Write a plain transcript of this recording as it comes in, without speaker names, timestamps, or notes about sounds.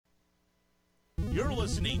You're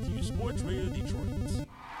listening to Sports Radio Detroit.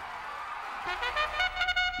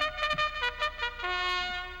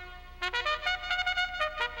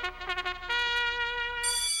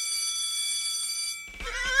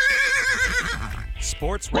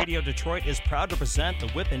 Sports Radio Detroit is proud to present the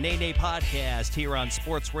Whip and Neigh podcast here on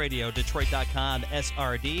sportsradiodetroit.com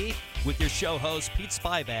SRD with your show hosts Pete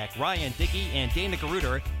Spivak, Ryan Dickey, and Dana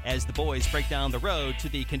Garuder as the boys break down the road to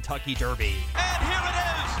the Kentucky Derby. And here it is.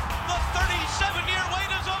 The 37-year wait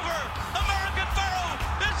is over. American Pharoah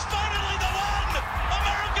is finally the one.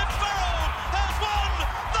 American Pharoah has won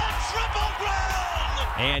the Triple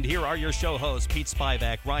Crown. And here are your show hosts, Pete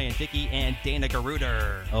Spivak, Ryan Dickey, and Dana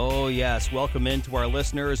Garuder. Oh, yes. Welcome into our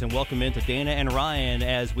listeners and welcome into Dana and Ryan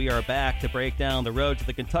as we are back to break down the road to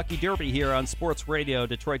the Kentucky Derby here on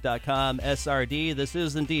sportsradiodetroit.com SRD. This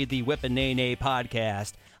is indeed the Whip and Neigh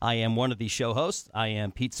podcast. I am one of the show hosts. I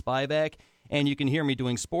am Pete Spivak, and you can hear me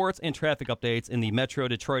doing sports and traffic updates in the Metro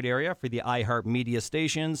Detroit area for the iHeart Media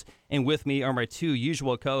stations. And with me are my two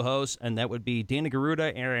usual co-hosts, and that would be Dana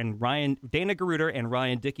Garuder and Ryan. Dana Garuder and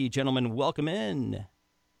Ryan Dickey. Gentlemen, welcome in.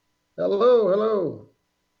 Hello, hello.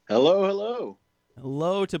 Hello, hello.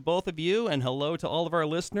 Hello to both of you, and hello to all of our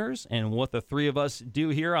listeners. And what the three of us do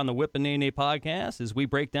here on the Whip and Neigh podcast is we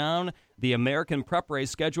break down the American Prep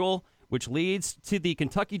Race schedule, which leads to the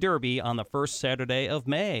Kentucky Derby on the first Saturday of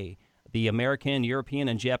May. The American, European,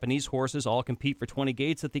 and Japanese horses all compete for 20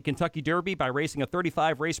 gates at the Kentucky Derby by racing a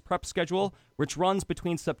 35-race prep schedule, which runs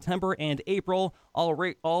between September and April.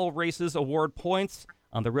 All races award points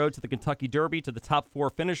on the road to the Kentucky Derby to the top 4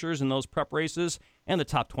 finishers in those prep races, and the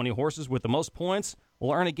top 20 horses with the most points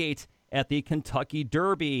will earn a gate at the Kentucky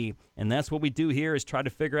Derby. And that's what we do here, is try to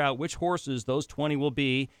figure out which horses those 20 will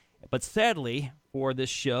be. But sadly, for this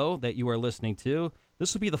show that you are listening to,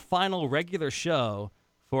 this will be the final regular show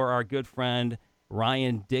for our good friend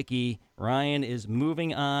Ryan Dickey. Ryan is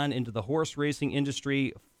moving on into the horse racing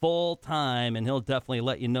industry full time, and he'll definitely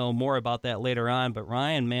let you know more about that later on. But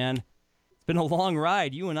Ryan, man, it's been a long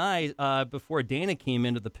ride. You and I, before Dana came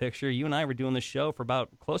into the picture, you and I were doing this show for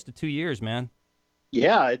about close to 2 years, man.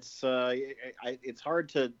 Yeah, it's hard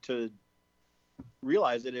to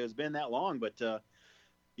realize that it has been that long, but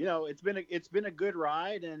it's been a good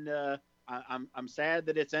ride, and I'm sad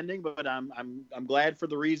that it's ending, but I'm glad for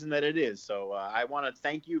the reason that it is. So I want to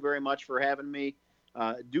thank you very much for having me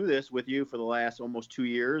do this with you for the last almost 2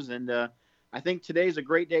 years. And I think today's a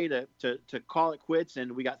great day to call it quits.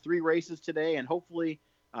 And we got 3 races today, and hopefully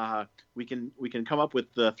we can come up with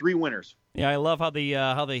 3 winners. Yeah, I love how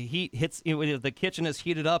the heat hits. The kitchen is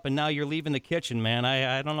heated up, and now you're leaving the kitchen, man.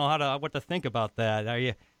 I don't know what to think about that. Are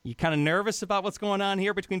you kind of nervous about what's going on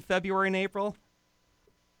here between February and April?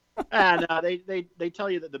 And they tell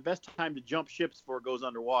you that the best time to jump ships before it goes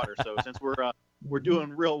underwater. So since we're doing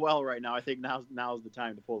real well right now, I think now's the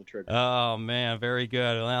time to pull the trigger. Oh man, very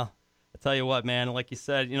good. Well, I tell you what, man. Like I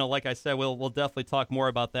said, we'll definitely talk more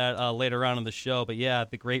about that later on in the show. But yeah,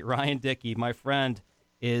 the great Ryan Dickey, my friend,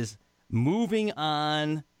 is moving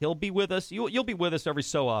on. He'll be with us. You'll be with us every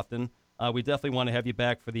so often. We definitely want to have you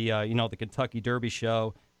back for the the Kentucky Derby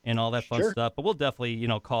show and all that fun stuff. But we'll definitely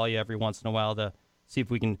call you every once in a while to see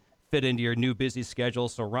if we can fit into your new busy schedule.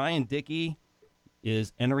 So Ryan Dickey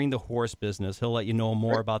is entering the horse business. He'll let you know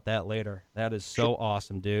more about that later. That is so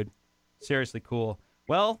awesome, dude. Seriously cool.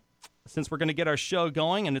 Well, since we're going to get our show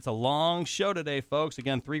going, and it's a long show today, folks.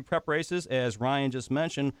 Again, 3 prep races, as Ryan just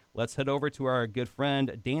mentioned. Let's head over to our good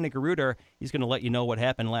friend Dana Garuder. He's going to let you know what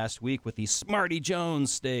happened last week with the Smarty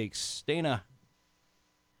Jones Stakes. Dana.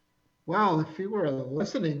 Well, if you were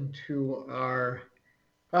listening to our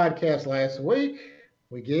podcast last week,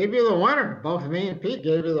 we gave you the winner. Both me and Pete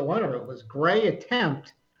gave you the winner. It was Gray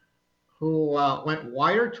Attempt, who went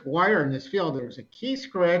wire to wire in this field. There was a key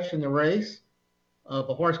scratch in the race of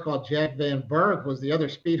a horse called Jack Van Berg, was the other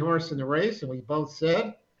speed horse in the race, and we both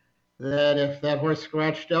said that if that horse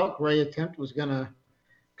scratched out, Gray Attempt was going to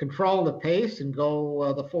control the pace and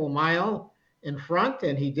go the full mile in front,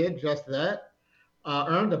 and he did just that.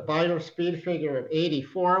 Earned a Beidler speed figure of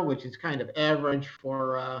 84, which is kind of average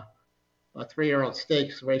for a 3-year-old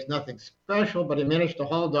stakes race, nothing special, but he managed to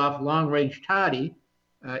hold off Long Range Toddy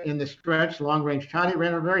in the stretch. Long Range Toddy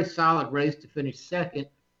ran a very solid race to finish second,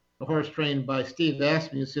 the horse trained by Steve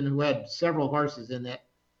Asmussen, who had several horses in that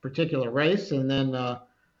particular race. And then a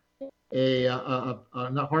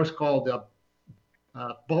horse called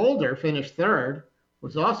Boulder finished third,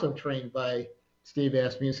 was also trained by Steve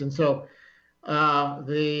Asmussen. So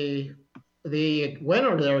the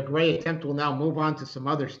winner there, Gray Attempt, will now move on to some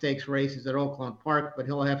other stakes races at Oakland Park, but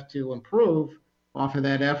he'll have to improve off of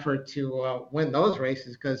that effort to win those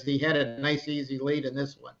races because he had a nice, easy lead in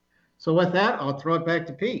this one. So with that, I'll throw it back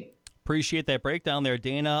to Pete. Appreciate that breakdown there,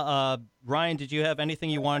 Dana. Ryan, did you have anything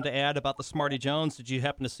you wanted to add about the Smarty Jones? Did you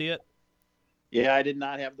happen to see it? Yeah, I did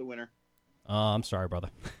not have the winner. I'm sorry, brother.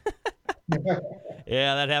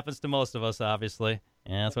 Yeah, that happens to most of us, obviously.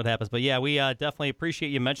 Yeah, that's what happens. But yeah, we definitely appreciate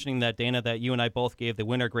you mentioning that, Dana, that you and I both gave the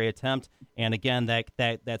winner great attempt. And again,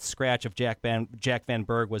 that scratch of Jack Van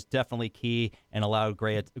Berg was definitely key and allowed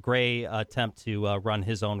Gray attempt to run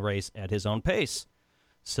his own race at his own pace.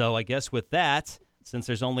 So I guess with that, since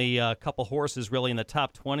there's only a couple horses really in the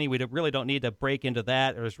top 20, we really don't need to break into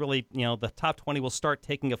that. There's really, the top 20 will start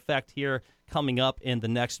taking effect here coming up in the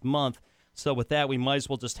next month. So with that, we might as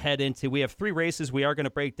well just head into, we have 3 races we are going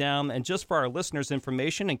to break down. And just for our listeners'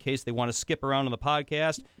 information, in case they want to skip around on the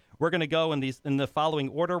podcast, we're going to go in the following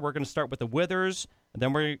order. We're going to start with the Withers, and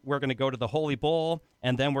then we're going to go to the Holy Bull,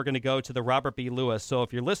 and then we're going to go to the Robert B. Lewis. So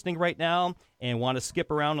if you're listening right now and want to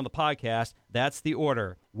skip around on the podcast, that's the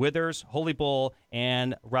order: Withers, Holy Bull,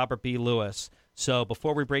 and Robert B. Lewis. So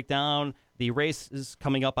before we break down the race is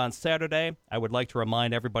coming up on Saturday, I would like to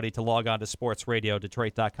remind everybody to log on to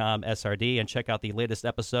sportsradiodetroit.com SRD and check out the latest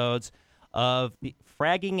episodes of the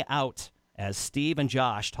Fragging Out, as Steve and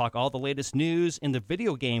Josh talk all the latest news in the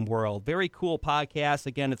video game world. Very cool podcast.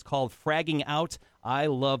 Again, it's called Fragging Out. I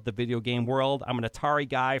love the video game world. I'm an Atari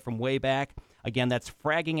guy from way back. Again, that's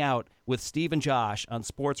Fragging Out with Steve and Josh on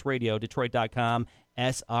sportsradiodetroit.com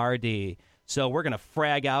SRD. So we're going to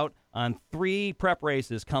frag out on 3 prep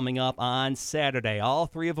races coming up on Saturday. All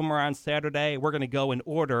 3 of them are on Saturday. We're going to go in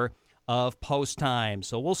order of post time.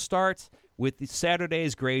 So we'll start with the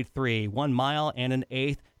Saturday's Grade 3, 1 mile and an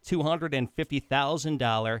eighth,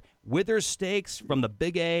 $250,000 Withers Stakes from the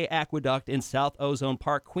Big A Aqueduct in South Ozone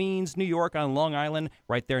Park, Queens, New York on Long Island,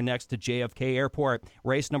 right there next to JFK Airport.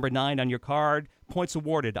 Race number 9 on your card. Points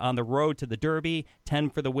awarded on the road to the Derby, 10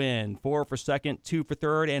 for the win, 4 for second, 2 for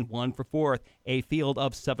third, and 1 for fourth. A field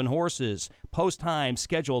of 7 horses. Post time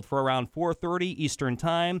scheduled for around 4:30 Eastern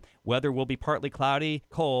Time. Weather will be partly cloudy,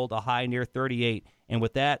 cold, a high near 38. And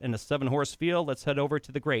with that, in a 7-horse field, let's head over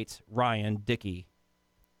to the great Ryan Dickey.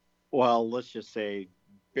 Well, let's just say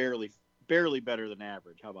barely better than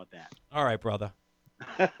average. How about that? All right, brother.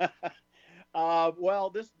 Well,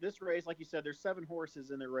 this race, like you said, there's 7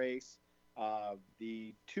 horses in the race.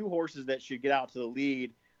 The 2 horses that should get out to the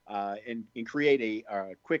lead and create a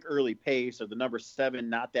quick early pace are the number 7,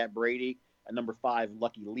 Not That Brady, and number 5,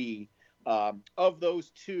 Lucky Lee. Of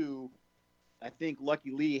those 2, I think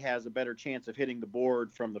Lucky Lee has a better chance of hitting the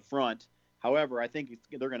board from the front. However, I think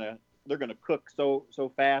they're gonna cook so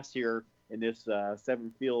fast here in this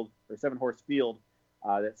 7-horse field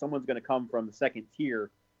that someone's gonna come from the second tier.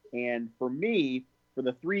 And for me, for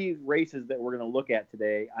the 3 races that we're gonna look at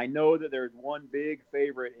today, I know that there's one big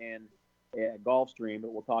favorite in Gulfstream that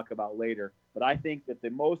we'll talk about later. But I think that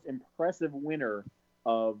the most impressive winner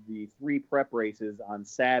of the 3 prep races on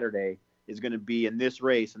Saturday is going to be in this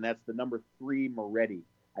race, and that's the number 3 Moretti.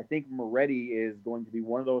 I think Moretti is going to be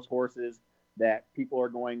one of those horses that people are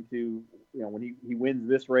going to, when he wins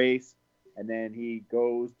this race and then he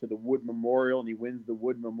goes to the Wood Memorial and he wins the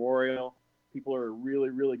Wood Memorial, people are really,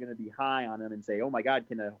 really going to be high on him and say, oh my God,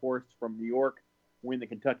 can a horse from New York win the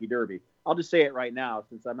Kentucky Derby? I'll just say it right now,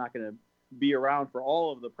 since I'm not going to be around for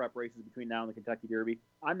all of the prep races between now and the Kentucky Derby.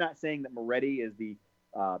 I'm not saying that Moretti is the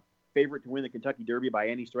favorite to win the Kentucky Derby by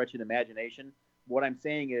any stretch of the imagination. What I'm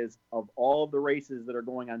saying is, of all of the races that are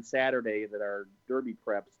going on Saturday that are Derby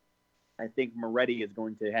preps, I think Moretti is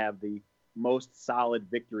going to have the most solid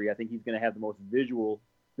victory. I think he's going to have the most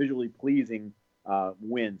visually pleasing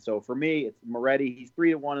win. So for me, it's Moretti. He's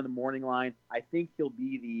 3-1 in the morning line. I think he'll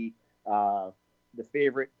be the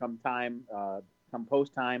favorite come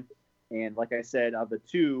post time. And like I said, of the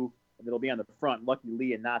 2 that'll be on the front, Lucky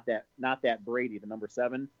Lee and Not That Brady, the number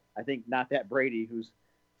 7. I think Not That Brady, who's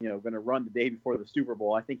going to run the day before the Super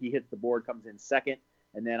Bowl, I think he hits the board, comes in second.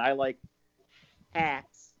 And then I like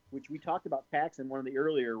Pax, which we talked about Pax in one of the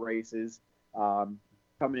earlier races,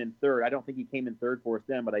 coming in third. I don't think he came in third for us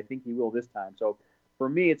then, but I think he will this time. So for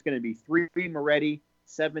me, it's going to be 3 Moretti,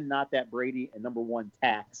 7 Not That Brady, and number 1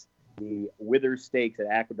 Tax, the Withers Stakes at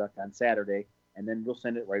Aqueduct on Saturday. And then we'll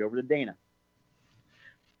send it right over to Dana.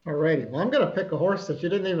 All righty. Well, I'm going to pick a horse that you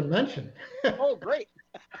didn't even mention. Oh, great.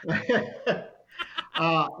 The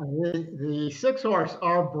 6-horse,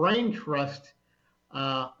 Our Brain Trust.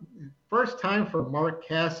 First time for Mark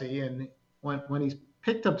Cassie, and when he's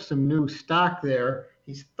picked up some new stock there,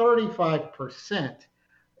 he's 35%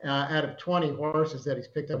 out of 20 horses that he's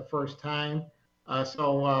picked up first time.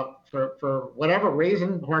 So for whatever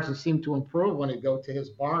reason, horses seem to improve when they go to his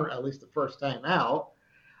barn, at least the first time out.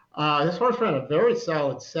 This horse ran a very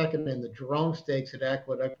solid second in the Jerome Stakes at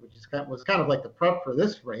Aqueduct, which was kind of like the prep for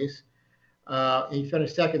this race. He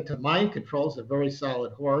finished second to Mind Control, a very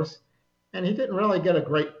solid horse, and he didn't really get a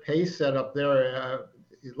great pace set up there.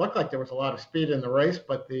 It looked like there was a lot of speed in the race,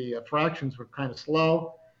 but the fractions were kind of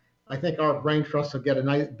slow. I think our Brain Trust will get a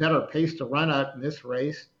nice, better pace to run at in this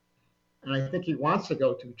race, and I think he wants to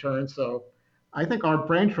go 2 turns. So I think our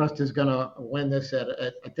Brain Trust is going to win this at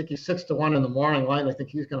I think he's 6-1 in the morning line. I think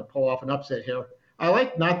he's going to pull off an upset here. I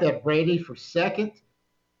like Not That Brady for second.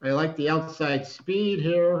 I like the outside speed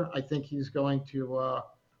here. I think he's going to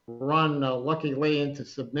run Lucky Lee into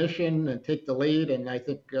submission and take the lead, and I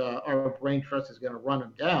think our Brain Trust is going to run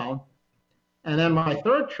him down. And then my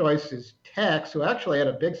third choice is Tex, who actually had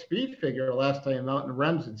a big speed figure last time out in the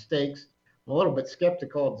Remsen Stakes. I'm a little bit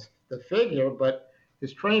skeptical of the figure, but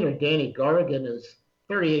his trainer, Danny Gargan, is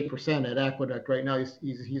 38% at Aqueduct right now.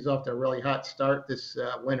 He's off to a really hot start this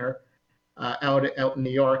winter out in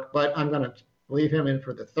New York, but I'm going to leave him in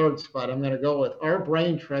for the third spot. I'm going to go with our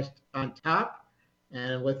Brain Trust on top.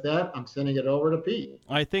 And with that, I'm sending it over to Pete.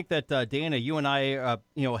 I think that, Dana, you and I,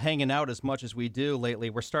 hanging out as much as we do lately,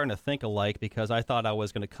 we're starting to think alike, because I thought I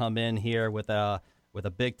was going to come in here with a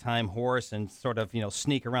big-time horse and sort of,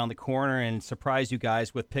 sneak around the corner and surprise you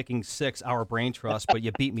guys with picking 6 Our Brain Trust, but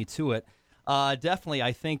you beat me to it. Definitely,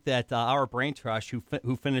 I think that Our Brain Trust,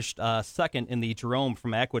 who finished second in the Jerome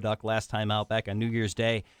from Aqueduct last time out back on New Year's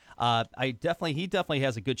Day, he definitely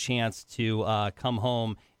has a good chance to come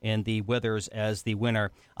home in the Withers as the winner.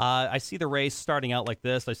 I see the race starting out like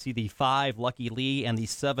this. I see the 5, Lucky Lee, and the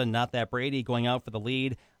 7, Not That Brady, going out for the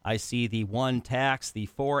lead. I see the 1, Tax, the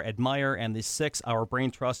 4, Admire, and the 6, Our Brain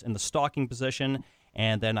Trust, in the stalking position.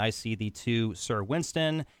 And then I see the 2, Sir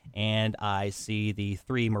Winston, and I see the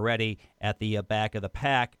 3, Moretti, at the back of the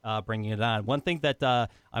pack, bringing it on. One thing that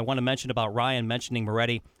I want to mention about Ryan mentioning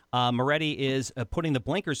Moretti, Moretti is putting the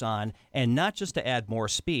blinkers on, and not just to add more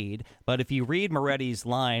speed, but if you read Moretti's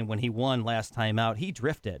line when he won last time out, he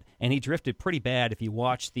drifted, and he drifted pretty bad if you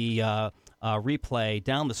watch the replay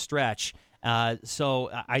down the stretch. So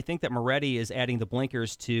I think that Moretti is adding the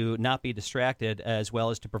blinkers to not be distracted, as well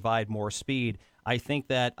as to provide more speed. I think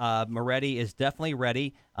that Moretti is definitely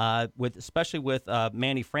ready, especially with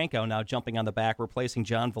Manny Franco now jumping on the back, replacing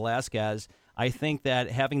John Velasquez. I think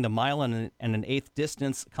that having the mile and an eighth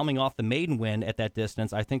distance coming off the maiden win at that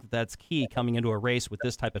distance, I think that's key coming into a race with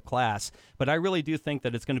this type of class. But I really do think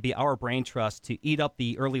that it's going to be our Brain Trust to eat up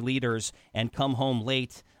the early leaders and come home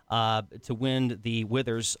late to win the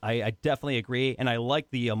Withers. I definitely agree, and I like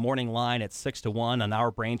the morning line at 6-1 on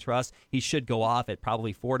our Brain Trust. He should go off at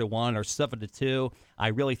probably 4-1 or 7-2. I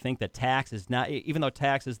really think that Tax is not, even though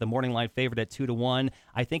Tax is the morning line favorite at 2-1,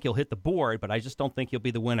 I think he'll hit the board, but I just don't think he'll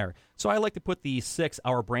be the winner. So I like to put the 6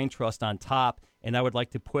 Our Brain Trust on top, and I would like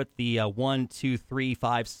to put the 1, 2, 3,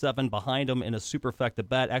 5, 7 behind him in a superfecta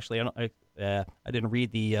bet. Actually, I didn't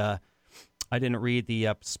read the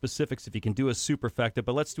specifics if you can do a superfecta,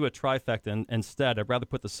 but let's do a trifecta instead. I'd rather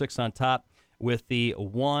put the 6 on top with the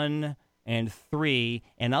 1 and 3,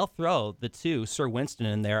 and I'll throw the 2, Sir Winston,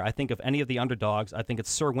 in there. I think of any of the underdogs, I think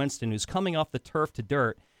it's Sir Winston, who's coming off the turf to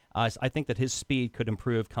dirt. I think that his speed could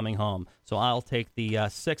improve coming home. So I'll take the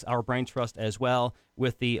 6, Our Brain Trust, as well,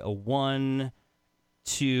 with the 1,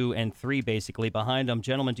 2, and 3 basically behind them.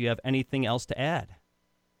 Gentlemen, do you have anything else to add?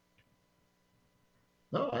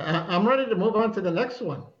 No, I'm ready to move on to the next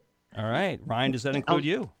one. All right. Ryan, does that include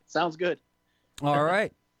you? Sounds good. All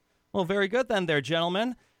right. Well, very good then there,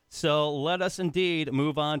 gentlemen. So let us indeed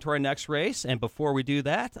move on to our next race. And before we do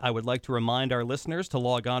that, I would like to remind our listeners to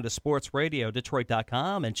log on to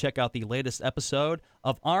sportsradiodetroit.com and check out the latest episode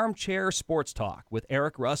of Armchair Sports Talk with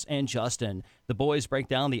Eric, Russ, and Justin. The boys break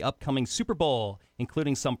down the upcoming Super Bowl,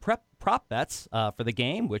 including some prop bets for the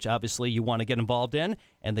game, which obviously you want to get involved in,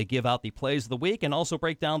 and they give out the plays of the week and also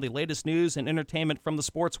break down the latest news and entertainment from the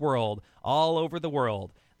sports world all over the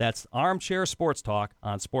world. That's Armchair Sports Talk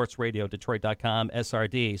on sportsradiodetroit.com,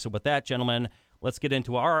 SRD. So with that, gentlemen, let's get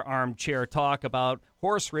into our armchair talk about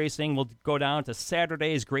horse racing. We'll go down to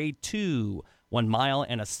Saturday's Grade 2, 1 mile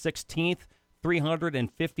and a 16th,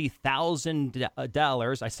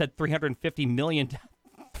 $350,000. I said $350 million.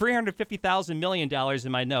 $350,000 million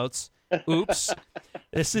in my notes. Oops.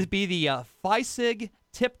 This would be the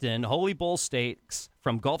Fasig-Tipton Holy Bull Stakes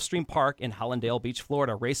from Gulfstream Park in Hollandale Beach,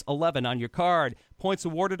 Florida. Race 11 on your card. Points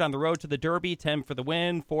awarded on the road to the Derby, 10 for the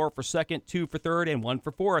win, 4 for second, 2 for third, and 1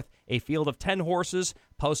 for fourth. A field of 10 horses,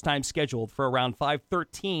 post time scheduled for around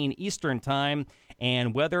 5:13 Eastern time.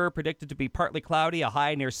 And weather predicted to be partly cloudy, a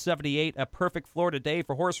high near 78, a perfect Florida day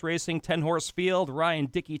for horse racing. 10-horse field. Ryan,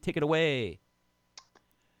 Dickey, take it away.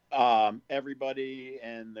 Everybody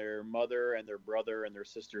and their mother and their brother and their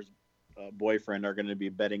sister's boyfriend are going to be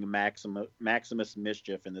betting Maximus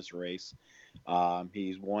Mischief in this race.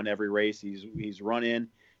 He's won every race he's run in.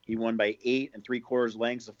 He won by 8 3/4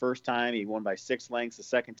 lengths the first time. He won by 6 lengths the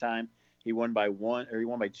second time. He won by 2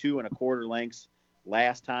 1/4 lengths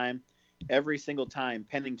last time. Every single time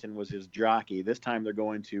Pennington was his jockey. This time they're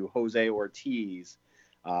going to Jose Ortiz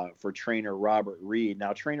for trainer Robert Reed.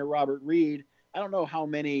 Now, trainer Robert Reed, I don't know how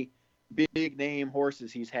many big name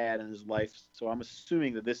horses he's had in his life, so I'm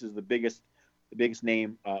assuming that this is the biggest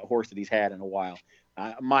name horse that he's had in a while.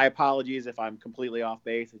 My apologies if I'm completely off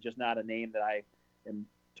base. It's just not a name that I am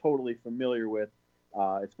totally familiar with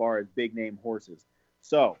as far as big name horses.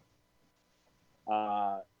 So,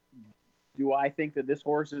 do I think that this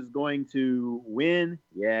horse is going to win?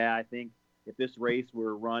 Yeah, I think if this race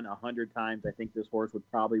were run 100 times, I think this horse would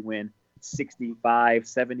probably win 65,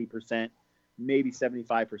 70%, maybe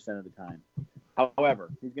 75% of the time. However,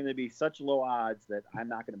 he's going to be such low odds that I'm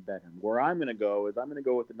not going to bet him. Where I'm going to go is I'm going to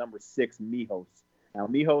go with the number 6, Mijos. Now,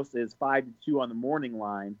 Mijos is 5-2 on the morning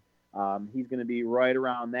line. He's going to be right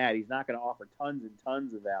around that. He's not going to offer tons and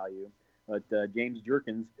tons of value. But James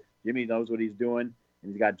Jerkins, Jimmy knows what he's doing.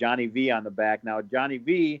 And he's got Johnny V on the back. Now, Johnny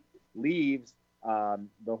V leaves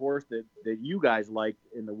the horse that you guys liked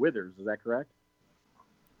in the Withers. Is that correct?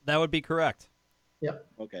 That would be correct. Yeah.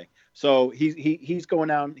 Okay. So he's going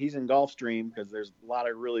down. He's in Gulfstream because there's a lot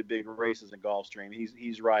of really big races in Gulfstream.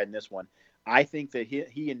 He's riding this one. I think that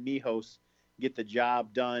he and Mijos get the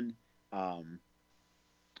job done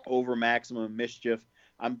over Maximum Mischief.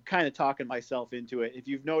 I'm kind of talking myself into it. If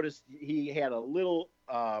you've noticed, he had a little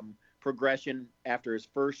progression after his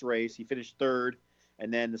first race. He finished 3rd,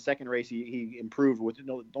 and then the second race he improved with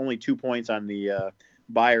only 2 points on the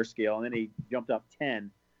Beyer scale, and then he jumped up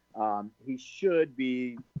 10. He should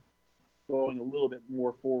be going a little bit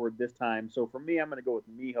more forward this time. So for me, I'm going to go with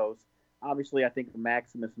Mijos. Obviously, I think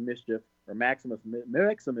Maximus Mischief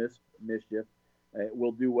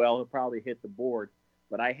will do well. He'll probably hit the board.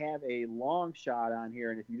 But I have a long shot on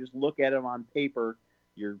here, and if you just look at him on paper,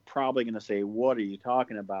 you're probably going to say, what are you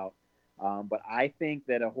talking about? But I think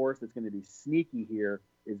that a horse that's going to be sneaky here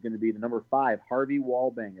is going to be the number 5, Harvey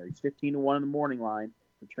Wallbanger. He's 15-1 in the morning line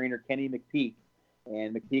for trainer Kenny McPeak.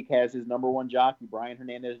 And McPeak has his number 1 jockey, Brian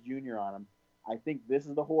Hernandez Jr. on him. I think this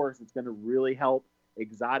is the horse that's going to really help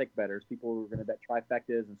exotic bettors, people who are going to bet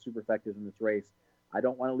trifectas and superfectas in this race. I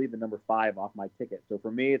don't want to leave the number 5 off my ticket. So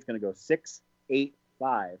for me, it's going to go 6, 8,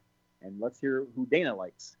 5. And let's hear who Dana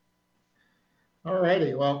likes. All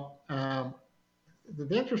righty. Well,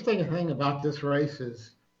 the interesting thing about this race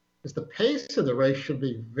is the pace of the race should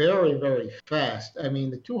be very, very fast. I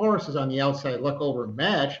mean, the 2 horses on the outside look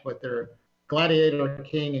overmatched, but they're Gladiator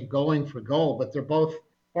King and Going for Gold, but they're both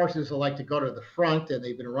horses that like to go to the front, and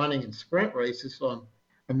they've been running in sprint races. So I'm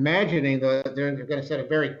imagining that they're going to set a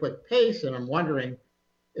very quick pace, and I'm wondering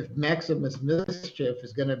if Maximus Mischief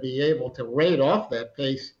is going to be able to rate off that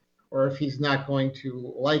pace, or if he's not going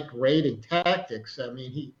to like rating tactics. I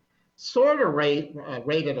mean, he sort of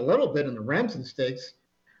rated a little bit in the Remsen Stakes,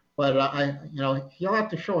 but he'll have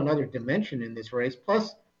to show another dimension in this race.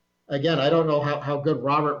 Plus, again, I don't know how good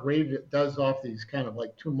Robert Reed does off these kind of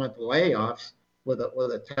like 2-month layoffs with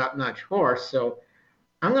a top-notch horse. So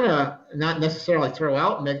I'm going to not necessarily throw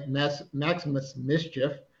out Maximus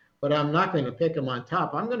Mischief, but I'm not going to pick him on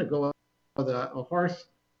top. I'm going to go with a horse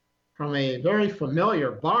from a very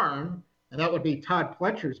familiar barn, and that would be Todd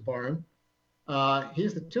Pletcher's barn.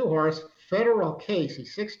 He's the 2-horse Federal Case.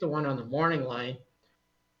 He's 6-1 on the morning line.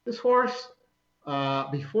 This horse,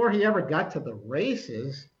 before he ever got to the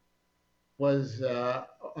races, was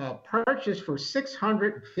purchased for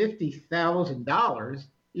 $650,000,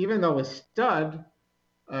 even though his stud,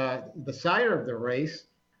 the sire of the race,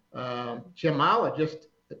 Jamala, just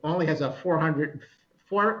only has a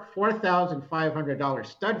 $4,500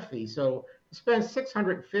 stud fee. So to spend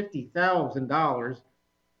 $650,000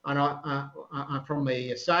 from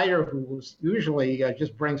a sire who usually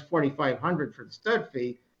just brings $4,500 for the stud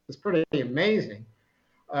fee is pretty amazing.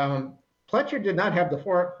 Pletcher did not have the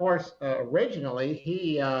horse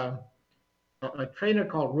originally. A trainer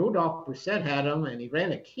called Rudolph Brissett had him, and he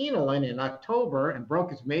ran a Keeneland in October and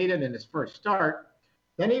broke his maiden in his first start.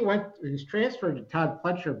 Then he was transferred to Todd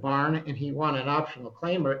Pletcher barn, and he won an optional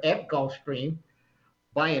claimer at Gulfstream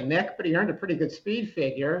by a neck, but he earned a pretty good speed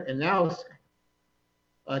figure. And now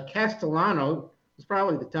Castellano is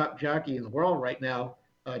probably the top jockey in the world right now,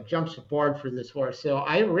 jumps aboard for this horse. So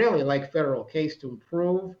I really like Federal Case to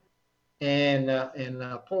improve and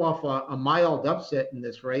pull off a mild upset in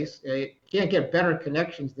this race. You can't get better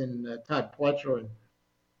connections than Todd Pletcher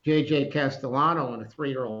J.J. Castellano in a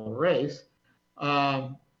 3-year-old race.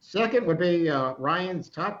 Second would be Ryan's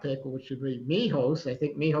top pick, which would be Mijos. I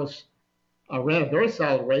think Mijos ran a very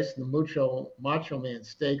solid race in the Macho Man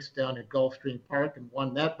Stakes down at Gulfstream Park and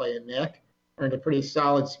won that by a neck. Earned a pretty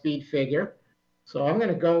solid speed figure. So I'm going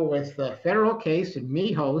to go with Federal Case and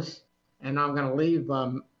Mijos, and I'm going to leave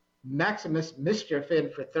Maximus Mischief in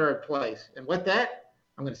for third place. And with that,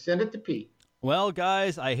 I'm going to send it to Pete. Well,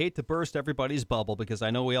 guys, I hate to burst everybody's bubble because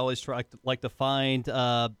I know we always like to find,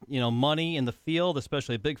 money in the field,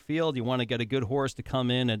 especially a big field. You want to get a good horse to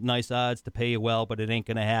come in at nice odds to pay you well, but it ain't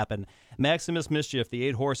going to happen. Maximus Mischief, the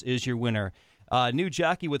 8 horse, is your winner. New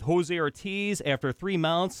jockey with Jose Ortiz after 3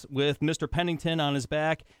 mounts with Mr. Pennington on his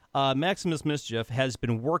back. Maximus Mischief has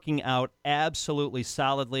been working out absolutely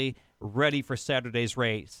solidly, ready for Saturday's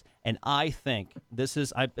race. And I think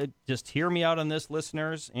just hear me out on this,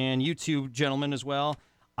 listeners, and you two gentlemen as well.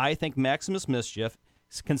 I think Maximus Mischief,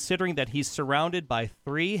 considering that he's surrounded by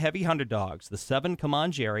 3 heavy underdogs, the 7 Come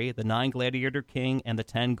On Jerry, the 9 Gladiator King, and the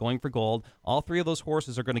 10 Going for Gold, all 3 of those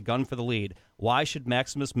horses are going to gun for the lead. Why should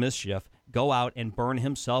Maximus Mischief go out and burn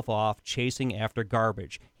himself off chasing after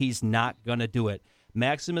garbage? He's not going to do it.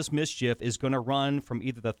 Maximus Mischief is going to run from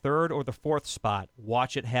either the 3rd or the 4th spot.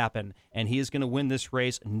 Watch it happen. And he is going to win this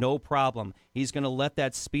race, no problem. He's going to let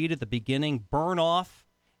that speed at the beginning burn off,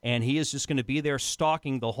 and he is just going to be there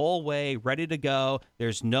stalking the whole way, ready to go.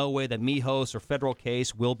 There's no way that Mijos or Federal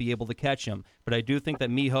Case will be able to catch him. But I do think that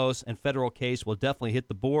Mijos and Federal Case will definitely hit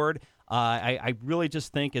the board. I really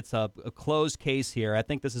just think it's a closed case here. I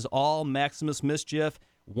think this is all Maximus Mischief,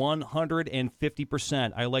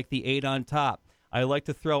 150%. I like the 8 on top. I like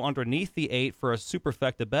to throw underneath the 8 for a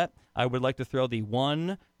superfecta bet. I would like to throw the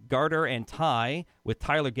 1 Garter and Tie with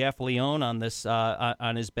Tyler Gaffalione on this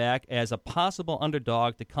on his back as a possible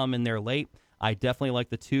underdog to come in there late. I definitely like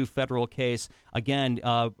the 2 Federal Case. Again,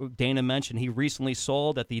 Dana mentioned he recently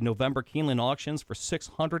sold at the November Keeneland auctions for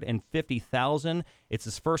 $650,000. It's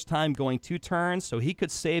his first time going 2 turns, so he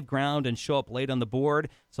could save ground and show up late on the board.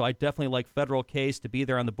 So I definitely like Federal Case to be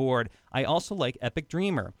there on the board. I also like Epic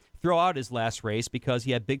Dreamer. Throw out his last race because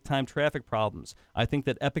he had big-time traffic problems. I think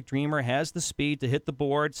that Epic Dreamer has the speed to hit the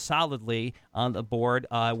board solidly on the board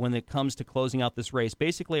when it comes to closing out this race.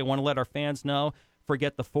 Basically, I want to let our fans know,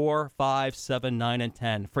 forget the 4, 5, 7, 9, and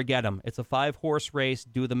 10. Forget them. It's a 5-horse race.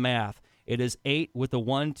 Do the math. It is 8 with a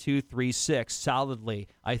 1, 2, 3, 6 solidly.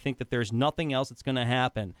 I think that there's nothing else that's going to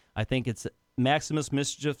happen. I think it's Maximus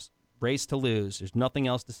Mischief's race to lose. There's nothing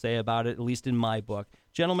else to say about it, at least in my book.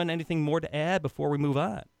 Gentlemen, anything more to add before we move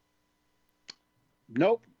on?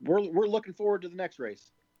 Nope. We're looking forward to the next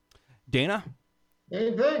race. Dana?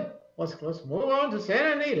 Same thing. Let's move on to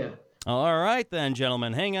Santa Anita. All right then,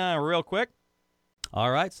 gentlemen. Hang on real quick. All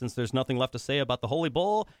right, since there's nothing left to say about the Holy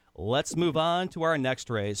Bull, let's move on to our next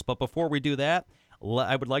race. But before we do that,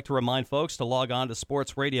 I would like to remind folks to log on to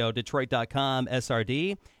sportsradiodetroit.com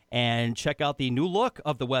SRD and check out the new look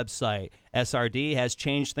of the website. SRD has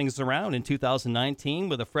changed things around in 2019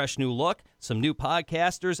 with a fresh new look. Some new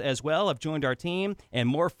podcasters as well have joined our team, and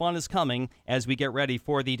more fun is coming as we get ready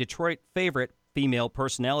for the Detroit Favorite Female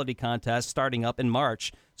Personality Contest starting up in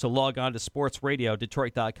March. So log on to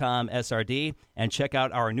sportsradiodetroit.com SRD and check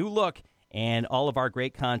out our new look and all of our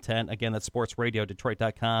great content. Again, that's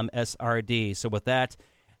sportsradiodetroit.com SRD. So with that,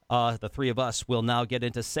 the 3 of us will now get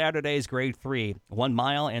into Saturday's Grade 3, 1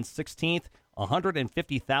 mile and 16th,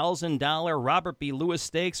 $150,000 Robert B. Lewis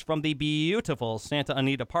Stakes from the beautiful Santa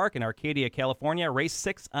Anita Park in Arcadia, California. Race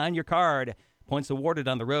 6 on your card. Points awarded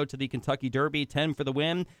on the road to the Kentucky Derby, 10 for the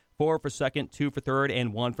win, 4 for second, 2 for third,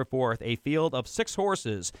 and 1 for fourth. A field of 6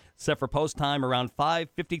 horses set for post time around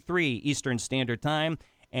 5:53 Eastern Standard Time,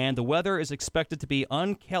 and the weather is expected to be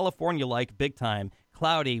un-California-like big time.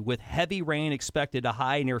 Cloudy with heavy rain expected, a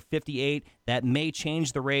high near 58. That may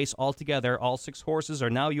change the race altogether. All 6 horses are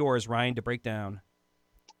now yours, Ryan, to break down.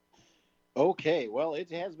 Okay, well, it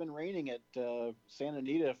has been raining at Santa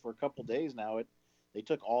Anita for a couple days now. They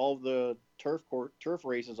took all the turf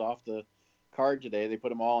races off the card today. They put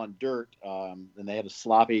them all on dirt, and they had a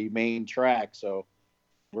sloppy main track. So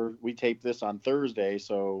we taped this on Thursday,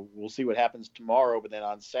 so we'll see what happens tomorrow. But then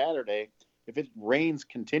on Saturday, if it rains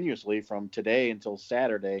continuously from today until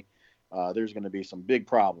Saturday, there's going to be some big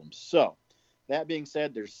problems. So that being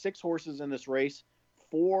said, there's 6 horses in this race.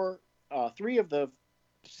 3 of the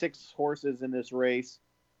 6 horses in this race,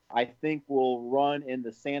 I think, will run in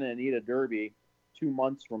the Santa Anita Derby 2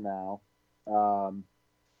 months from now.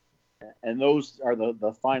 And those are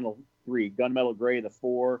the final 3. Gunmetal Gray, the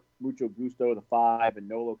 4, Mucho Gusto, the 5, and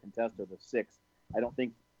Nolo Contesta, the 6. I don't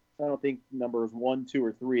think numbers 1, 2,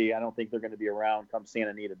 or 3, I don't think they're going to be around come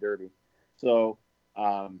Santa Anita Derby. So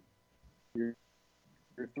Your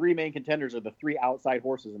three main contenders are the three outside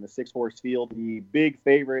horses in the 6-horse field. The big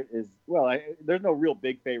favorite is, there's no real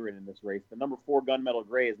big favorite in this race. The number 4 Gunmetal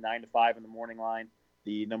Gray is 9-5 in the morning line.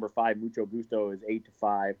 The number 5 Mucho Gusto is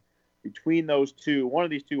 8-5. Between those two, one of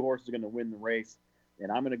these two horses is going to win the race,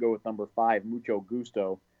 and I'm going to go with number 5 Mucho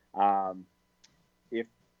Gusto. If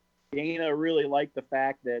Dana really liked the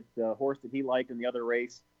fact that the horse that he liked in the other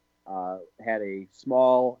race had a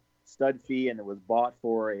small stud fee and it was bought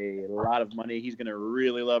for a lot of money, he's going to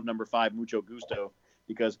really love number 5 Mucho Gusto,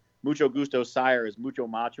 because Mucho Gusto's sire is Mucho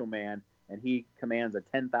Macho Man, and he commands a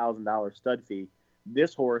 $10,000 stud fee.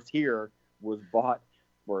 This horse here was bought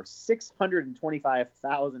for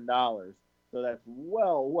 $625,000, so that's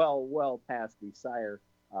well past the sire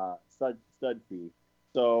stud fee.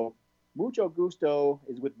 So Mucho Gusto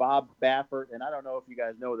is with Bob Baffert, and I don't know if you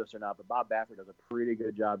guys know this or not, but Bob Baffert does a pretty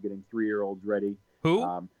good job getting 3-year-olds ready.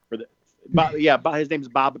 Who? His name's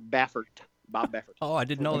Bob Baffert. Bob Baffert. Oh, I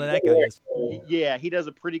didn't know that guy is. Yeah, he does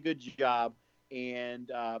a pretty good job,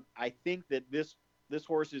 and I think that this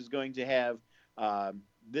horse is going to have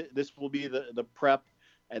this will be the prep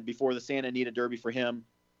before the Santa Anita Derby for him,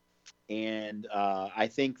 and I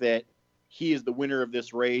think that he is the winner of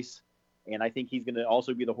this race, and I think he's going to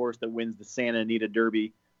also be the horse that wins the Santa Anita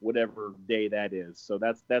Derby, whatever day that is. So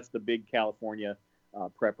that's the big California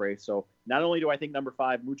prep race. So not only do I think number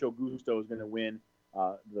 5 Mucho Gusto is going to win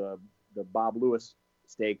the Bob Lewis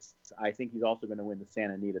Stakes, I think he's also going to win the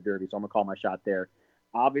Santa Anita Derby. So I'm going to call my shot there.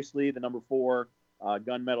 Obviously, the number 4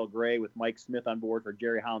 Gunmetal Gray with Mike Smith on board for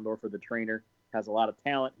Jerry Hollendorfer, the trainer, has a lot of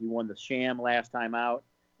talent. He won the Sham last time out.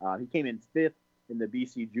 He came in 5th in the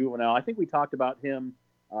BC Juvenile. I think we talked about him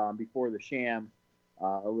before the Sham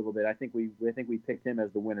a little bit. I think we picked him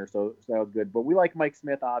as the winner, so that was good. But we like Mike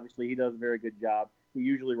Smith. Obviously, he does a very good job. He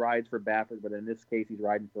usually rides for Baffert, but in this case, he's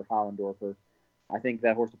riding for Hollendorfer. I think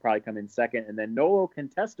that horse will probably come in 2nd. And then Nolo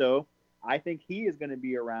Contesto, I think he is going to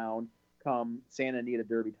be around come Santa Anita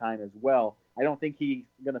Derby time as well. I don't think he's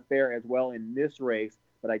going to fare as well in this race,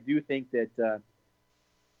 but I do think that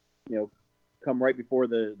come right before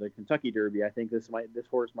the Kentucky Derby, I think this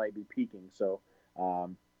horse might be peaking. So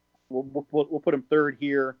we'll put him 3rd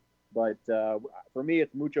here. But for me,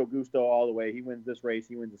 it's Mucho Gusto all the way. He wins this race.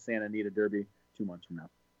 He wins the Santa Anita Derby 2 months from now.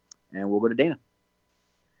 And we'll go to Dana.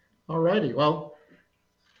 All righty. Well,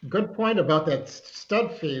 good point about that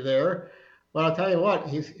stud fee there. But I'll tell you what,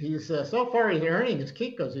 he's so far his earning is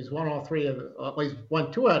Kiko's. He's won all 3 of at least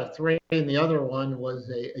won 2 out of 3, and the other one was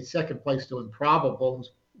a 2nd place to Improbable,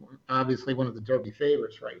 obviously one of the Derby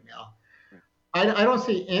favorites right now. I don't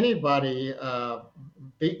see anybody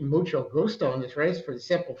beating Mucho Gusto in this race for the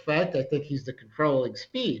simple fact I think he's the controlling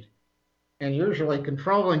speed. And usually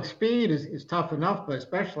controlling speed is tough enough, but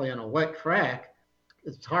especially on a wet track,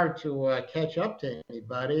 it's hard to catch up to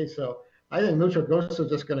anybody. So I think Mucho Gusto is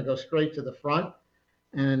just going to go straight to the front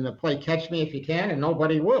and play catch me if you can, and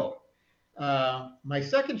nobody will. My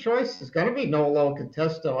second choice is going to be Nolo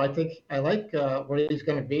Contesto. I think I like where he's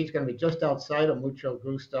going to be. He's going to be just outside of Mucho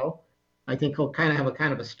Gusto. I think he'll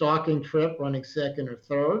have a stalking trip, running 2nd or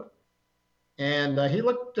 3rd. And he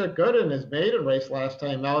looked good in his maiden race last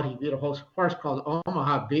time out. He beat a horse called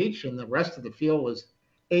Omaha Beach, and the rest of the field was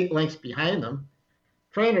 8 lengths behind them.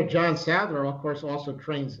 Trainer John Sadler, of course, also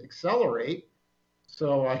trains Accelerate.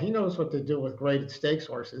 So he knows what to do with graded stakes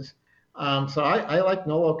horses. So I like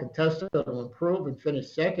Nolo Contesto to improve and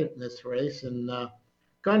finish 2nd in this race. And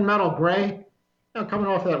Gunmetal Gray, coming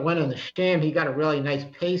off that win in the Sham, he got a really nice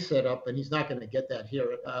pace set up, and he's not going to get that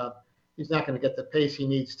here. He's not going to get the pace he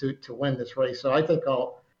needs to win this race. So I think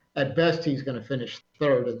at best he's going to finish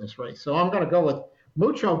 3rd in this race. So I'm going to go with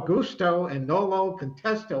Mucho Gusto and Nolo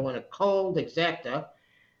Contesto in a cold exacta.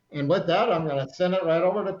 And with that, I'm going to send it right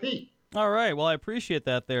over to Pete. All right. Well, I appreciate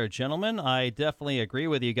that there, gentlemen. I definitely agree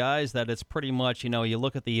with you guys that it's pretty much, you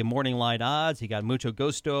look at the morning line odds. You got Mucho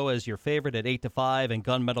Gusto as your favorite at 8-5 and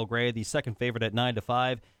Gunmetal Gray, the 2nd favorite at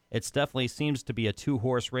 9-5. It definitely seems to be a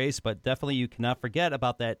 2-horse race, but definitely you cannot forget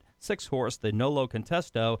about that 6-horse, the Nolo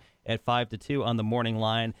Contesto, at 5-2 on the morning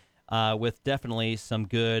line, with definitely some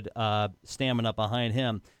good stamina behind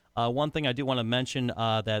him. One thing I do want to mention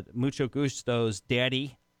that Mucho Gusto's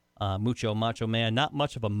daddy, Mucho Macho Man, not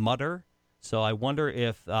much of a mutter, so I wonder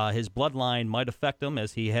if his bloodline might affect him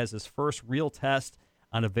as he has his first real test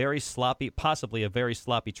on possibly a very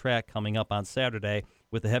sloppy track coming up on Saturday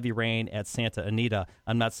with the heavy rain at Santa Anita.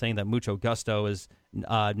 I'm not saying that Mucho Gusto is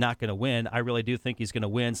not going to win. I really do think he's going to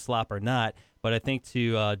win, slop or not. But I think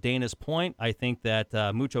to Dana's point, I think that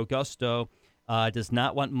Mucho Gusto does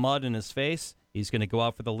not want mud in his face. He's going to go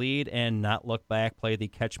out for the lead and not look back, play the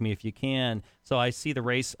catch me if you can. So I see the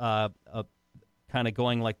race kind kind of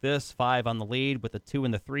going like this: 5 on the lead with the 2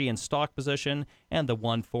 and the 3 in stalk position, and the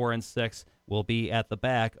 1, 4, and 6 will be at the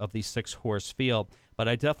back of the 6-horse field. But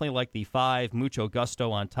I definitely like the 5, Mucho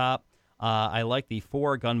Gusto, on top. I like the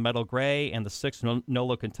 4, Gunmetal Gray, and the 6,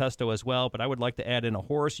 Nolo Contesto as well, but I would like to add in a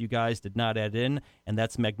horse you guys did not add in, and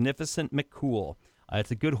that's Magnificent McCool.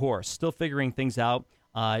 It's a good horse, still figuring things out.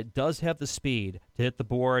 It does have the speed to hit the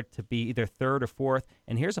board, to be either third or fourth,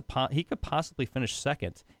 and he could possibly finish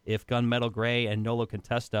second if Gunmetal Gray and Nolo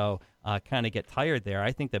Contesto kind of get tired there.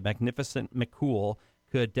 I think that Magnificent McCool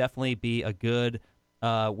could definitely be a good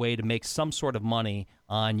way to make some sort of money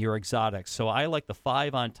on your exotics. So I like the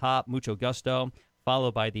 5 on top, Mucho Gusto,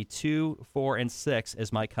 followed by the 2, 4, and 6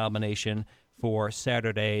 as my combination for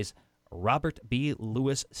Saturday's Robert B.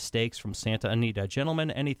 Lewis Stakes from Santa Anita.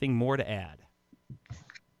 Gentlemen, anything more to add?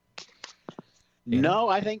 No,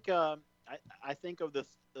 I think I think of the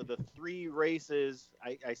 3 races.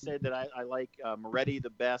 I said that I like Moretti the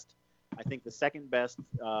best. I think the second best,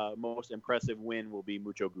 most impressive win will be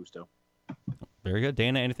Mucho Gusto. Very good.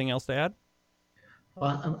 Dana, anything else to add?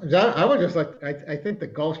 I would just like, I think the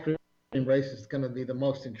Gulfstream race is going to be the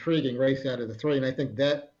most intriguing race out of the 3. And I think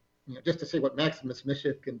that, just to see what Maximus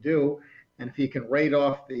Mischief can do, and if he can rate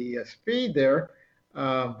off the speed there.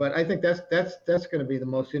 But I think that's going to be the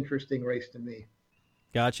most interesting race to me.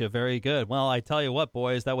 Gotcha. Very good. Well, I tell you what,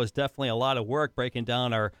 boys, that was definitely a lot of work breaking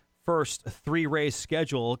down our first 3-race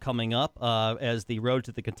schedule coming up as the Road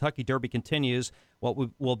to the Kentucky Derby continues. What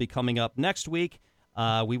will be coming up next week,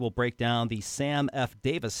 we will break down the Sam F.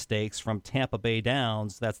 Davis Stakes from Tampa Bay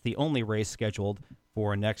Downs. That's the only race scheduled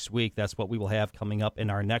for next week. That's what we will have coming up in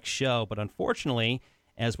our next show. But unfortunately,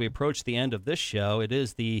 as we approach the end of this show, it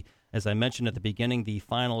is as I mentioned at the beginning, the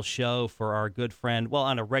final show for our good friend, well,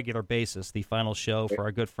 on a regular basis, the final show for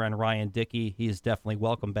our good friend Ryan Dickey. He is definitely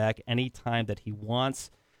welcome back anytime that he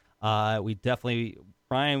wants. Ryan, we definitely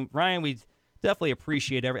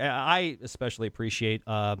appreciate I especially appreciate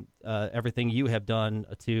everything you have done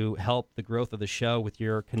to help the growth of the show with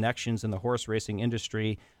your connections in the horse racing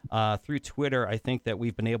industry. Through Twitter, I think that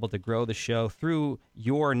we've been able to grow the show through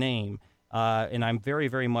your name, and I'm very,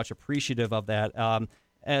 very much appreciative of that.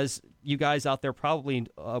 As you guys out there probably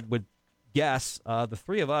would guess, the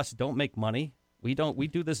 3 of us don't make money. We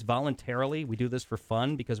do this voluntarily. We do this for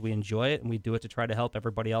fun because we enjoy it, and we do it to try to help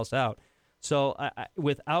everybody else out. So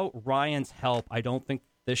without Ryan's help, I don't think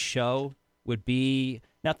this show would be,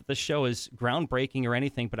 not that the show is groundbreaking or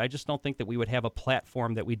anything, but I just don't think that we would have a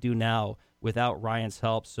platform that we do now without Ryan's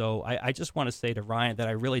help. So I just want to say to Ryan that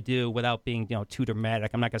I really do, without being too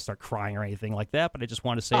dramatic. I'm not going to start crying or anything like that, but I just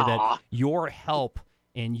want to say that your help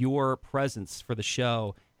and your presence for the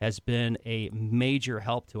show has been a major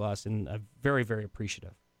help to us, and I'm very, very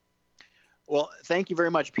appreciative. Well, thank you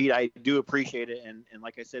very much, Pete. I do appreciate it, and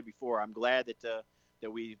like I said before, I'm glad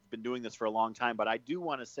that we've been doing this for a long time. But I do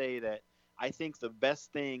want to say that I think the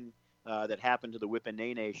best thing that happened to the Whip and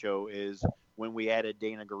Neigh show is when we added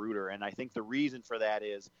Dana Garuder, and I think the reason for that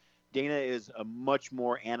is Dana is a much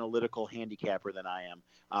more analytical handicapper than I am.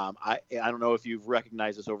 I don't know if you've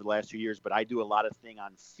recognized this over the last 2 years, but I do a lot of thing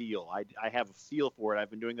on feel. I have a feel for it. I've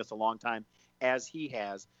been doing this a long time, as he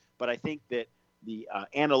has. But I think that the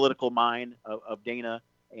analytical mind of Dana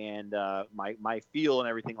and my feel and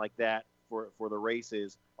everything like that for the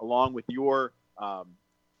races, along with your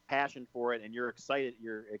passion for it and your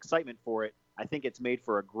excitement for it, I think it's made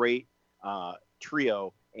for a great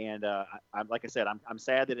trio. And I'm like I said, I'm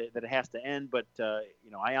sad that it has to end, but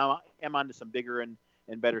I am on to some bigger and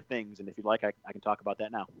better things. And if you'd like, I can talk about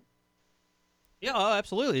that now. Yeah,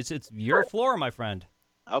 absolutely. It's your floor, my friend.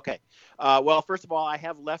 Okay. Well, first of all, I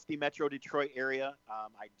have left the Metro Detroit area.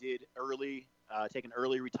 I did take an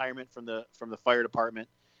early retirement from the fire department.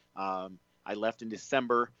 I left in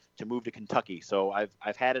December to move to Kentucky. So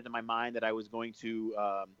I've had it in my mind that I was going to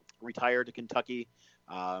retire to Kentucky.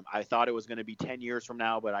 I thought it was going to be 10 years from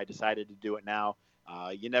now, but I decided to do it now.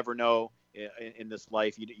 You never know in this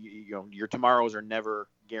life. Your tomorrows are never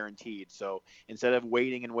guaranteed. So instead of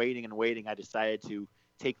waiting and waiting and waiting, I decided to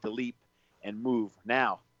take the leap and move.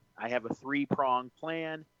 Now, I have a 3-pronged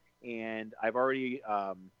plan, and I've already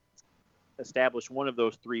established one of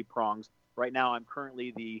those 3 prongs. Right now, I'm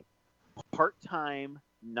currently the part-time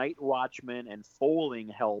night watchman and foaling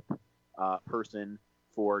help person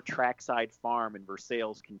for Trackside Farm in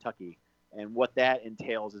Versailles, Kentucky. And what that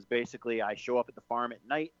entails is basically I show up at the farm at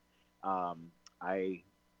night. I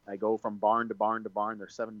go from barn to barn to barn.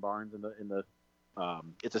 There's 7 barns in the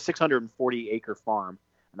it's a 640-acre farm.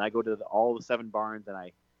 And I go to all the 7 barns, and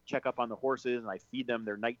I check up on the horses, and I feed them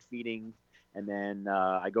their night feeding. And then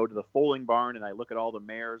I go to the foaling barn, and I look at all the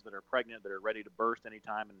mares that are pregnant, that are ready to burst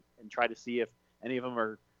anytime, and try to see if Any of them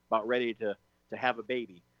are about ready to have a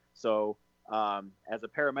baby. So as a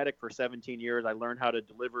paramedic for 17 years, I learned how to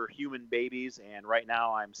deliver human babies, and right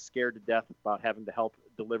now I'm scared to death about having to help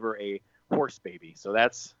deliver a horse baby. So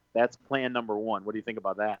that's plan number one. What do you think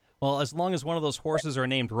about that? Well, as long as one of those horses are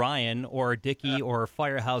named Ryan or Dickey or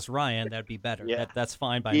Firehouse Ryan, that'd be better. Yeah. That's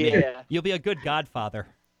fine by me. You'll be a good godfather.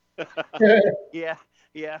 Yeah.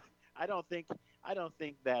 I don't think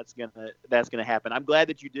that's gonna happen. I'm glad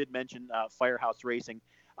that you did mention Firehouse Racing.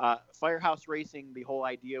 Firehouse Racing, the whole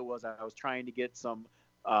idea was I was trying to get some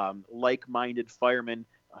like-minded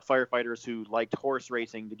firefighters who liked horse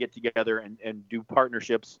racing to get together and do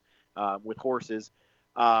partnerships with horses.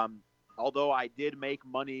 Although I did make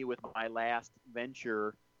money with my last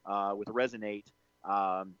venture with Resonate,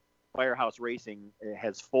 Firehouse Racing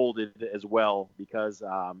has folded as well because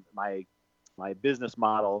my business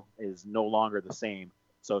model is no longer the same.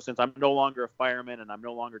 So since I'm no longer a fireman and I'm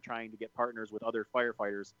no longer trying to get partners with other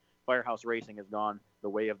firefighters, Firehouse Racing has gone the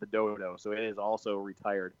way of the dodo. So it is also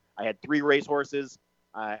retired. I had 3 racehorses.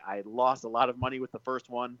 I lost a lot of money with the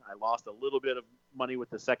first one. I lost a little bit of money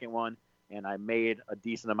with the second one, and I made a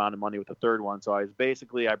decent amount of money with the third one. So I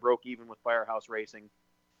broke even with Firehouse Racing,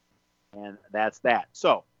 and that's that.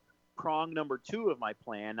 So prong number 2 of my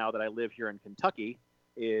plan, now that I live here in Kentucky,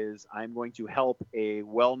 is I'm going to help a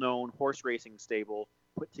well-known horse racing stable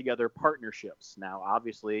put together partnerships. Now,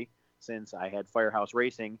 obviously, since I had Firehouse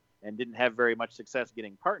Racing and didn't have very much success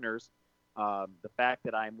getting partners, the fact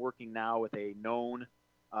that I'm working now with a known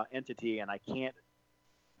entity, and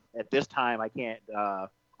at this time, I can't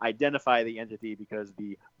identify the entity because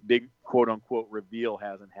the big quote-unquote reveal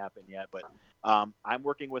hasn't happened yet. But I'm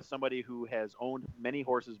working with somebody who has owned many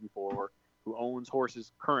horses before, who owns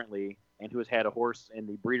horses currently, and who has had a horse in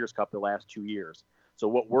the Breeders' Cup the last 2 years. So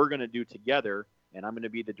what we're going to do together, and I'm going to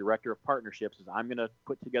be the director of partnerships, is I'm going to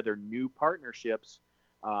put together new partnerships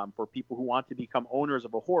for people who want to become owners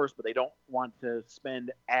of a horse, but they don't want to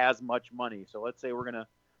spend as much money. So let's say we're going to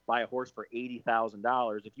buy a horse for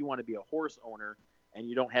 $80,000. If you want to be a horse owner and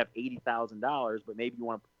you don't have $80,000, but maybe you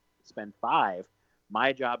want to spend $5,000,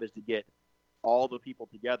 my job is to get all the people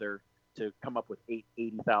together to come up with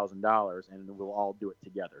 $80,000, and we'll all do it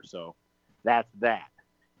together. So that's that.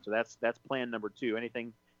 So that's plan number 2.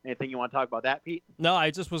 Anything you want to talk about that, Pete? No, I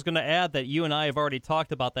just was going to add that you and I have already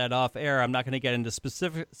talked about that off air. I'm not going to get into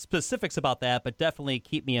specifics about that, but definitely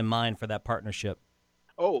keep me in mind for that partnership.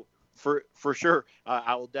 Oh, for sure.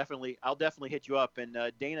 I'll definitely hit you up. And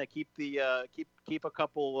Dana, keep a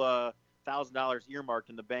couple $1,000 earmarked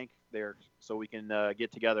in the bank there so we can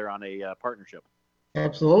get together on a partnership.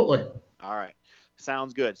 Absolutely. All right.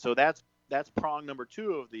 Sounds good. So that's prong number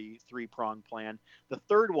 2 of the 3-prong plan. The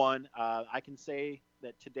third one, I can say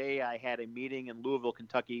that today I had a meeting in Louisville,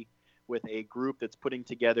 Kentucky, with a group that's putting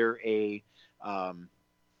together it's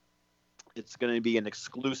going to be an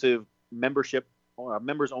exclusive membership or a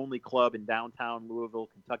members-only club in downtown Louisville,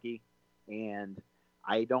 Kentucky. And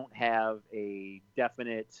I don't have a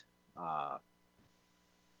definite,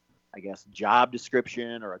 job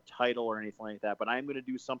description or a title or anything like that, but I'm going to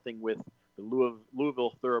do something with the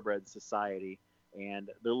Louisville Thoroughbred Society, and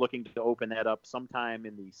they're looking to open that up sometime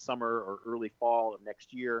in the summer or early fall of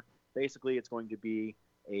next year. Basically, it's going to be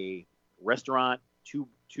a restaurant,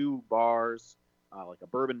 two bars, like a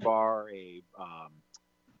bourbon bar, a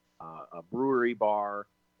brewery bar,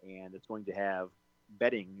 and it's going to have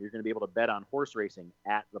betting. You're going to be able to bet on horse racing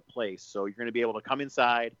at the place. So you're going to be able to come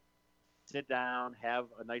inside, sit down, have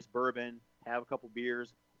a nice bourbon, have a couple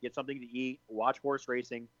beers, get something to eat, watch horse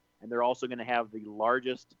racing, and they're also going to have the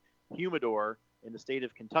largest humidor in the state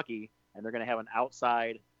of Kentucky, and they're going to have an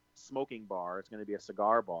outside smoking bar. It's going to be a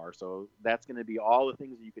cigar bar. So that's going to be all the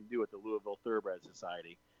things that you can do at the Louisville Thoroughbred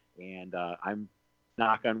Society, and I'm,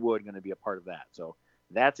 knock on wood, going to be a part of that. So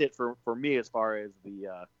that's it for me as far as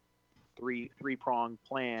the three-pronged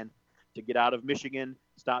plan to get out of Michigan,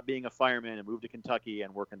 stop being a fireman, and move to Kentucky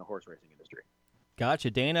and work in the horse racing industry.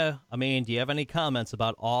 Gotcha. Dana, do you have any comments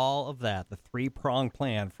about all of that, the 3-pronged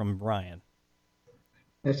plan from Ryan?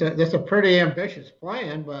 That's a pretty ambitious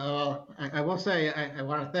plan, but I will say I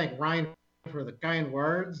want to thank Ryan for the kind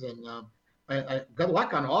words, and good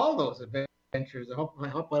luck on all those adventures. I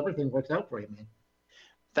hope everything works out for you, man.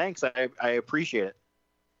 Thanks. I appreciate it.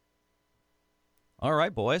 All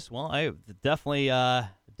right, boys. Well, I definitely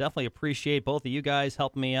appreciate both of you guys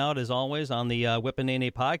helping me out, as always, on the Whip and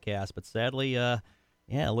Neigh podcast. But sadly, it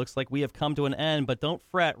looks like we have come to an end. But don't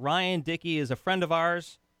fret. Ryan Dickey is a friend of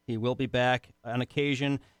ours. He will be back on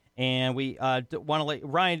occasion. And we want to let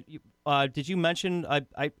Ryan, did you mention,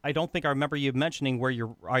 I don't think I remember you mentioning where do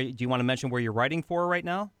you want to mention where you're writing for right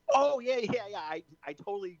now? Oh yeah. I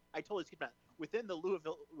totally skipped that. Within the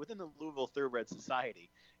Louisville Thoroughbred Society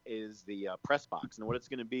is the press box, and what it's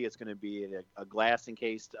going to be a glass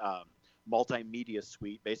encased multimedia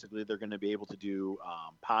suite. Basically, they're going to be able to do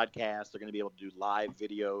podcasts. They're going to be able to do live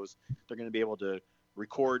videos. They're going to be able to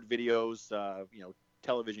record videos.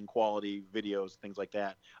 Television quality videos, things like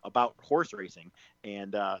that about horse racing,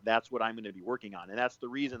 and that's what I'm going to be working on. And that's the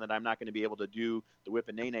reason that I'm not going to be able to do the Whip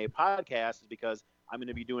and Neigh podcast, is because I'm going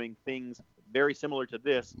to be doing things very similar to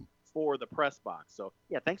this for the press box. So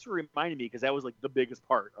yeah, thanks for reminding me, because that was like the biggest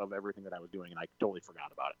part of everything that I was doing, and I totally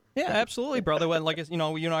forgot about it. Yeah, absolutely, brother. Well, like, you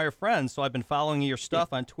and I are friends, so I've been following your stuff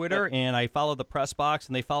on Twitter, and I follow the press box,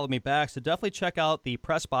 and they followed me back. So definitely check out the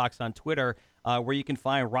press box on Twitter, where you can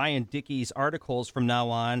find Ryan Dickey's articles from now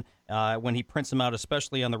on when he prints them out,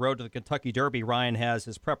 especially on the road to the Kentucky Derby. Ryan has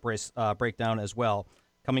his prep race breakdown as well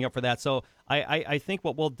coming up for that. So I think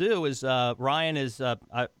what we'll do is Ryan is,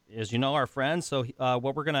 as you know, our friend. So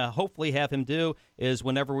what we're going to hopefully have him do is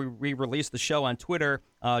whenever we re-release the show on Twitter,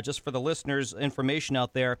 just for the listeners' information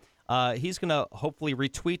out there, he's going to hopefully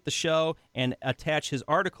retweet the show and attach his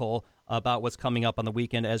article about what's coming up on the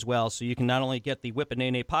weekend as well. So you can not only get the Whip and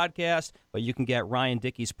Neigh podcast, but you can get Ryan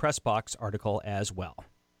Dickey's press box article as well.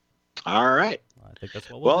 All right. I think that's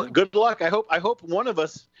what we'll do. Good luck. I hope one of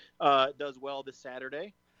us does well this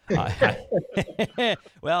Saturday.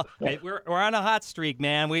 Well, we're on a hot streak,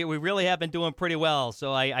 man. We really have been doing pretty well.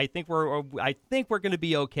 So I think we're going to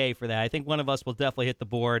be okay for that. I think one of us will definitely hit the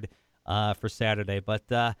board for Saturday. But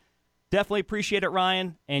definitely appreciate it,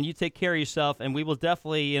 Ryan, and you take care of yourself. And we will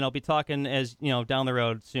definitely, be talking as down the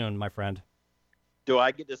road soon, my friend. Do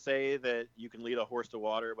I get to say that you can lead a horse to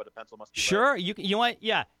water, but a pencil must be sure. led?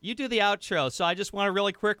 You do the outro. So I just want to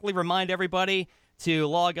really quickly remind everybody to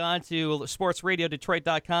log on to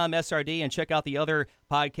sportsradiodetroit.com, SRD, and check out the other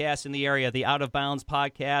podcasts in the area, the Out of Bounds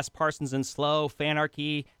podcast, Parsons and Slow,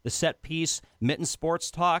 Fanarchy, The Set Piece, Mitten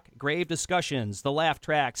Sports Talk, Grave Discussions, The Laugh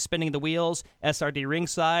Track, Spinning the Wheels, SRD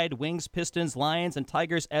Ringside, Wings, Pistons, Lions, and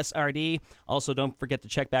Tigers, SRD. Also, don't forget to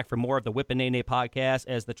check back for more of the Whip and Neigh podcast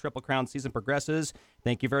as the Triple Crown season progresses.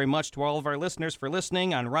 Thank you very much to all of our listeners for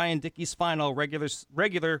listening on Ryan Dickey's final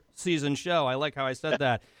regular season show. I like how I said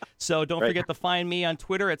that. So don't forget to find me on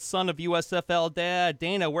Twitter at Son of USFL Dad.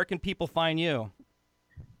 Dana, where can people find you?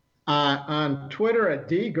 On Twitter at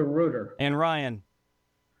DGaruder. And Ryan?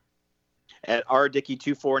 At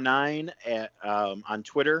RDickey249 on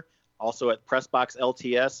Twitter. Also at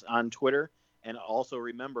PressBoxLTS on Twitter. And also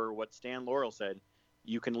remember what Stan Laurel said: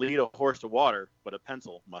 you can lead a horse to water, but a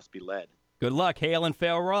pencil must be led. Good luck. Hail and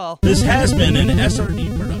farewell. This has been an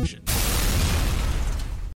SRD production.